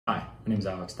Hi, my name is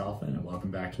Alex Dolphin and welcome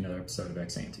back to another episode of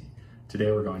Ex Ante.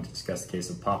 Today we're going to discuss the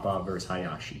case of Popov versus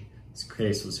Hayashi. This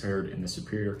case was heard in the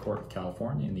Superior Court of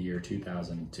California in the year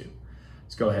 2002.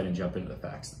 Let's go ahead and jump into the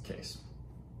facts of the case.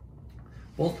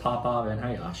 Both Popov and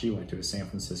Hayashi went to a San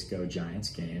Francisco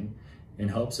Giants game in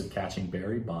hopes of catching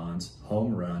Barry Bonds'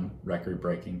 home run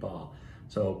record-breaking ball.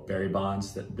 So Barry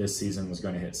Bonds this season was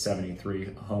going to hit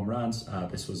 73 home runs.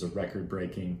 This was a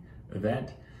record-breaking event.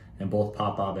 And both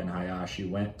Popov and Hayashi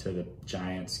went to the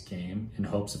Giants game in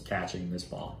hopes of catching this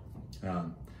ball.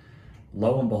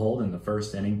 Lo and behold, in the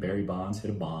first inning, Barry Bonds hit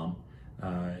a bomb,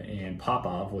 and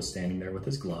Popov was standing there with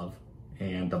his glove,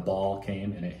 and the ball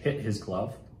came and it hit his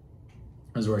glove.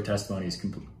 This is where testimonies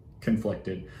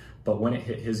conflicted, but when it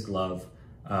hit his glove,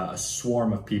 a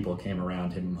swarm of people came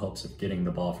around him in hopes of getting the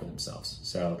ball for themselves.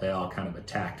 So they all kind of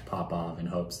attacked Popov in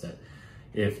hopes that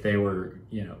if they were,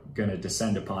 going to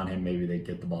descend upon him, maybe they'd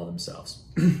get the ball themselves.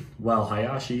 Well,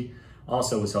 Hayashi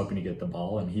also was hoping to get the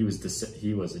ball, and he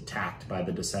was attacked by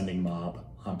the descending mob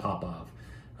on Popov.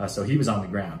 So he was on the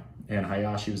ground, and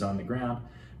Hayashi was on the ground.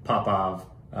 Popov,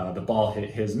 the ball hit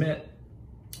his mitt,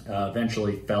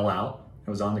 eventually fell out. It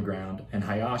was on the ground, and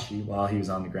Hayashi, while he was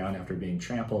on the ground after being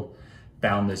trampled,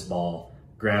 found this ball,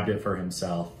 grabbed it for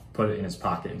himself, put it in his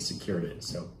pocket, and secured it.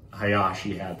 So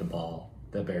Hayashi had the ball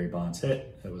that Barry Bonds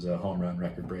hit. It was a home run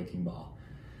record-breaking ball.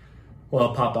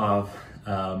 Well, Popov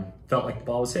felt like the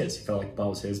ball was his. He felt like the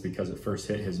ball was his because it first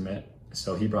hit his mitt.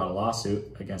 So he brought a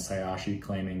lawsuit against Hayashi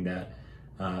claiming that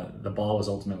the ball was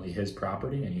ultimately his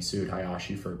property, and he sued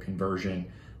Hayashi for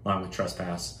conversion along with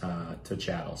trespass to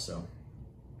chattel. So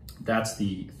that's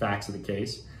the facts of the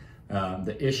case.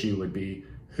 The issue would be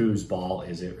whose ball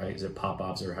is it, right? Is it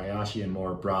Popov's or Hayashi? And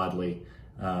more broadly,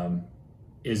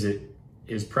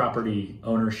 is property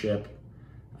ownership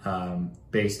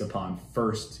based upon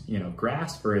first,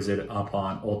 grasp, or is it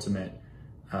upon ultimate,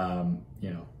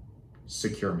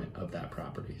 securement of that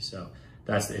property? So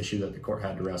that's the issue that the court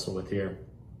had to wrestle with here.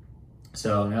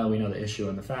 So now that we know the issue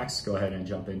and the facts, go ahead and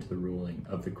jump into the ruling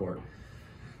of the court.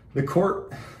 The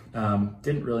court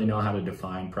didn't really know how to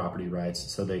define property rights,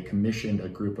 so they commissioned a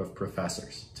group of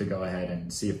professors to go ahead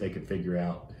and see if they could figure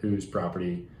out who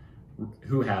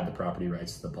had the property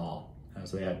rights to the ball.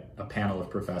 So they had a panel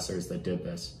of professors that did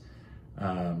this.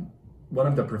 One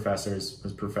of the professors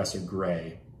was Professor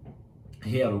Gray.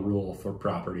 He had a rule for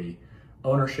property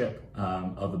ownership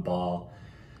of the ball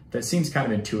that seems kind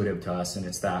of intuitive to us, and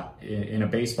it's that in a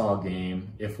baseball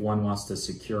game, if one wants to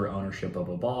secure ownership of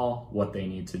a ball, what they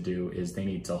need to do is they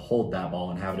need to hold that ball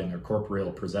and have it in their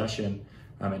corporeal possession.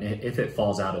 And if it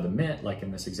falls out of the mitt, like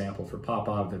in this example for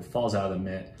Popov, if it falls out of the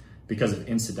mitt because of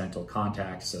incidental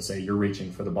contact, so say you're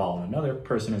reaching for the ball and another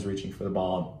person is reaching for the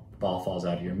ball falls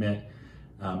out of your mitt,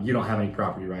 you don't have any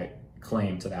property right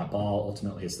claim to that ball.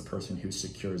 Ultimately, it's the person who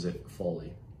secures it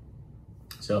fully.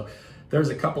 So there's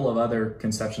a couple of other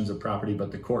conceptions of property, but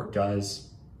the court does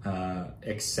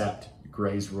accept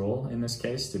Gray's rule in this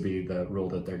case to be the rule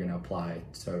that they're going to apply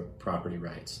to property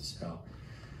rights. So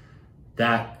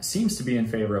that seems to be in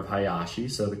favor of Hayashi,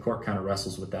 so the court kind of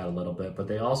wrestles with that a little bit, but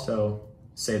they also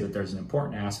say that there's an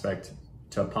important aspect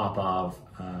to Popov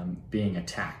being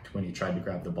attacked when he tried to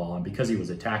grab the ball, and because he was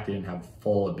attacked, he didn't have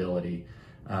full ability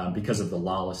because of the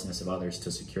lawlessness of others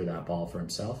to secure that ball for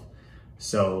himself.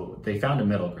 So they found a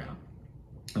middle ground,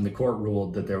 and the court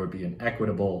ruled that there would be an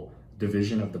equitable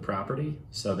division of the property.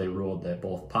 So they ruled that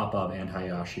both Popov and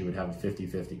Hayashi would have a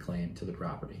 50-50 claim to the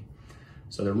property.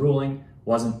 So the ruling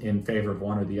wasn't in favor of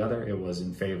one or the other, it was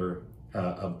in favor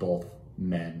of both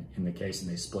men in the case,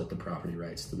 and they split the property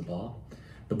rights to the ball.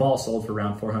 The ball sold for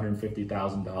around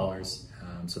 $450,000,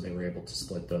 so they were able to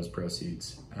split those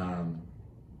proceeds.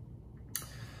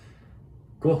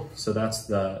 Cool, so that's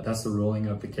the ruling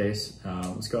of the case.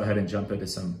 Let's go ahead and jump into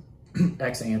some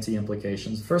ex ante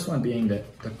implications. The first one being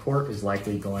that the court is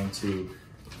likely going to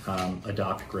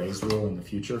adopt Gray's rule in the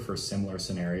future for similar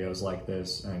scenarios like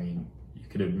this. I mean, you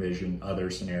could envision other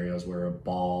scenarios where a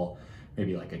ball,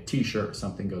 maybe like a t-shirt or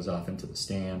something, goes off into the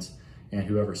stands, and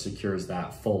whoever secures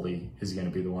that fully is going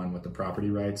to be the one with the property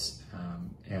rights,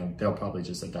 and they'll probably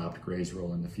just adopt Gray's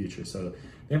rule in the future. So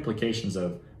the implications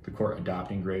of the court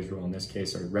adopting Gray's rule in this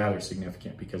case are rather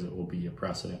significant because it will be a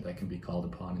precedent that can be called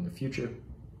upon in the future.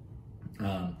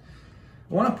 I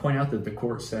want to point out that the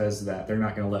court says that they're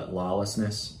not going to let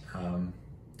lawlessness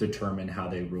determine how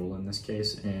they rule in this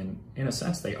case, and in a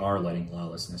sense they are letting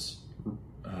lawlessness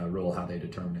rule how they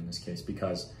determine in this case,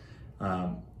 because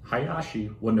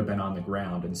Hayashi wouldn't have been on the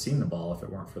ground and seen the ball if it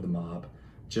weren't for the mob,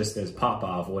 just as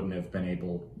Popov wouldn't have been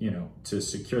able, to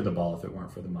secure the ball if it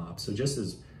weren't for the mob. So just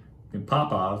as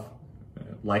Popov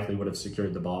likely would have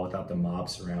secured the ball without the mob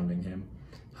surrounding him,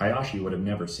 Hayashi would have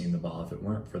never seen the ball if it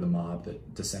weren't for the mob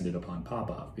that descended upon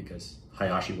Popov, because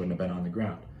Hayashi wouldn't have been on the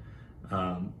ground.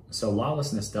 So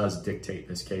lawlessness does dictate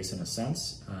this case in a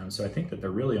sense. So I think that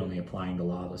they're really only applying the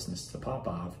lawlessness to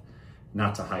Popov,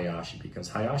 not to Hayashi, because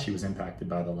Hayashi was impacted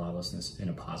by the lawlessness in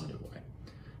a positive way.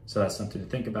 So that's something to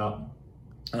think about.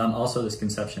 Also, this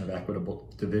conception of equitable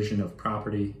division of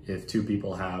property. If two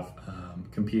people have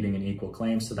competing and equal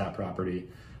claims to that property,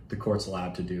 the court's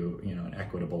allowed to do, an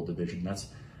equitable division. That's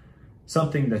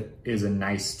something that is a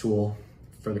nice tool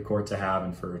for the court to have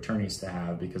and for attorneys to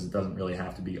have, because it doesn't really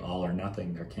have to be all or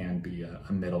nothing. There can be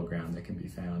a middle ground that can be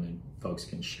found, and folks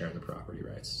can share the property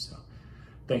rights. So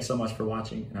thanks so much for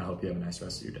watching, and I hope you have a nice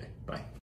rest of your day. Bye.